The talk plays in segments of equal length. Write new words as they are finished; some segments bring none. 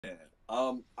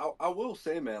I will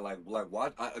say, man,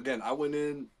 again, I went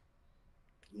in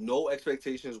no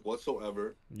expectations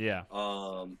whatsoever. Yeah.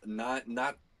 Not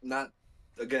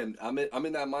again. I'm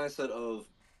in that mindset of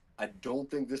I don't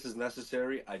think this is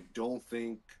necessary. I don't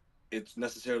think it's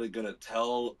necessarily gonna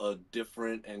tell a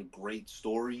different and great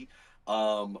story.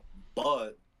 Um,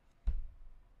 but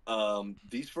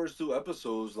these first two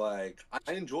episodes, like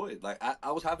I enjoyed. Like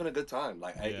I was having a good time.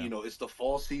 Like Yeah. it's the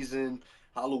fall season.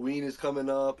 Halloween is coming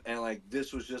up, and like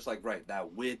this was just like right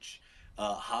that witch,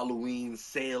 Halloween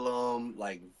Salem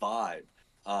like vibe.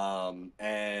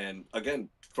 And again,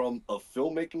 from a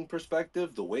filmmaking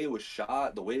perspective, the way it was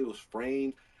shot, the way it was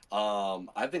framed,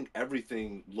 I think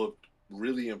everything looked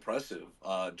really impressive.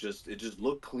 Just it just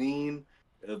looked clean,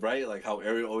 right? Like how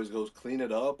Ariel always goes, clean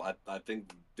it up. I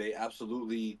think they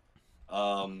absolutely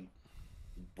um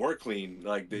were clean.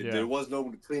 Like Yeah. there was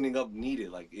no cleaning up needed.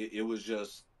 Like it was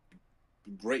just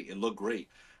great. It looked great.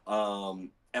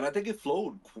 And I think it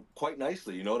flowed quite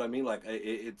nicely. You know what I mean? Like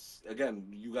it's again,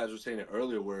 you guys were saying it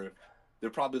earlier, where they're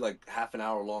probably like half an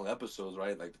hour long episodes,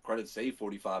 right? Like the credits say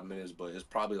 45 minutes, but it's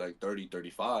probably like 30,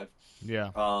 35. Yeah.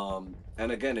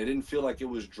 And again, it didn't feel like it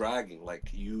was dragging.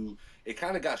 It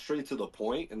kind of got straight to the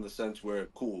point in the sense where,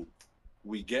 cool,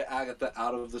 we get Agatha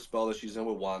out of the spell that she's in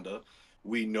with Wanda.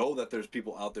 We know that there's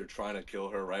people out there trying to kill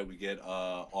her, right? We get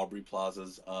Aubrey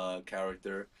Plaza's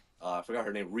character. I forgot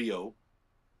her name, Rio.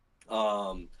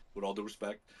 With all due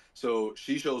respect. So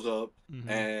she shows up Mm-hmm.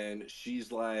 and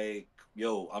she's like,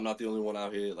 "Yo, I'm not the only one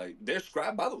out here." Like they're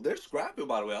scrapping by the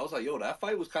way. I was like, "Yo, that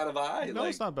fight was kind of high." No,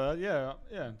 it's Like not bad. Yeah.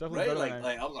 Yeah. Definitely right, better than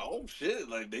like I was like, "Oh shit!"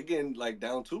 Like they getting like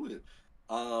down to it.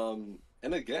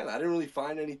 And again, I didn't really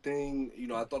find anything.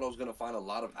 I thought I was gonna find a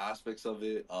lot of aspects of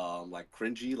it, like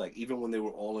cringy. Like even when they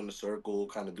were all in a circle,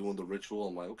 kind of doing the ritual,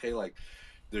 I'm like, okay, like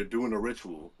they're doing a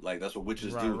ritual. Like that's what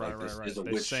witches right, do. right, Like right, this is right. a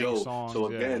They witch sang show. So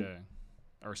songs. Yeah, again, yeah.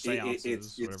 Or it's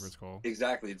seances, whatever it's it's called.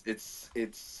 exactly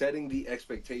it's setting the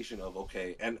expectation of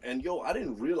okay, and yo, I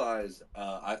didn't realize.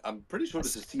 I'm pretty sure I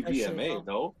this is skipped that shit, TVMA,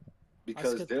 bro. no, I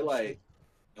because skipped they're that shit. like,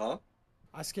 huh?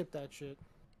 I skipped that shit.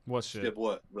 What shit? Skip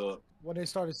what When they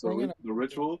started singing, I the skipped it.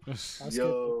 ritual? I skipped it.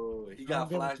 Yo, he I don't got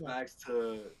give a fuck. flashbacks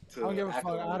to I don't give a fuck.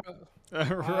 Agatha. I don't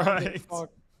give a Right. fuck.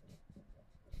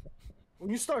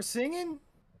 When you start singing,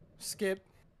 skip.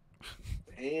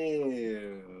 I don't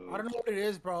Damn. know what it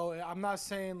is, bro. I'm not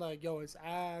saying like, yo, it's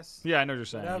ass, Yeah, I know what you're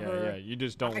saying. Yeah, yeah. whatever. You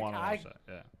just don't I, want to I, watch that.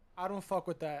 Yeah. I don't fuck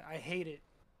with that. I hate it.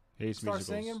 Hates Start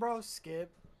singing, musicals. bro.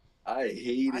 Skip. I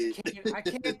hate I it.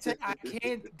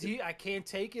 can't. I can't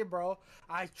take it, bro.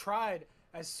 I tried.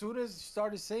 As soon as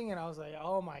started singing, I was like,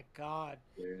 oh my god.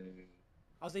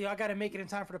 I was like, yo, I gotta make it in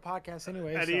time for the podcast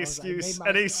anyway. So I made my.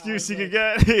 Any I excuse was you can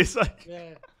like, get. He's like, yeah.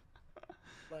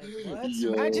 Like what?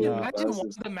 Imagine, Yo, nah. imagine that's one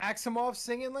just of the Maximoff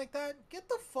singing like that. Get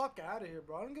the fuck out of here,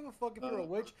 bro. I don't give a fuck if you're a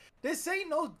witch. This ain't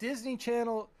no Disney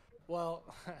Channel. Well,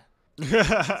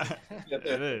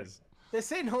 It is.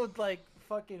 this ain't no like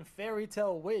fucking fairy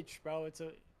tale witch, bro.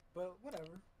 But whatever.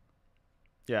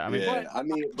 Yeah, I mean, yeah. But I I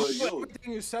mean, but agree with yo,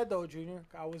 everything you said though, Junior.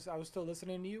 I was still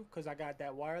listening to you because I got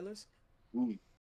that wireless.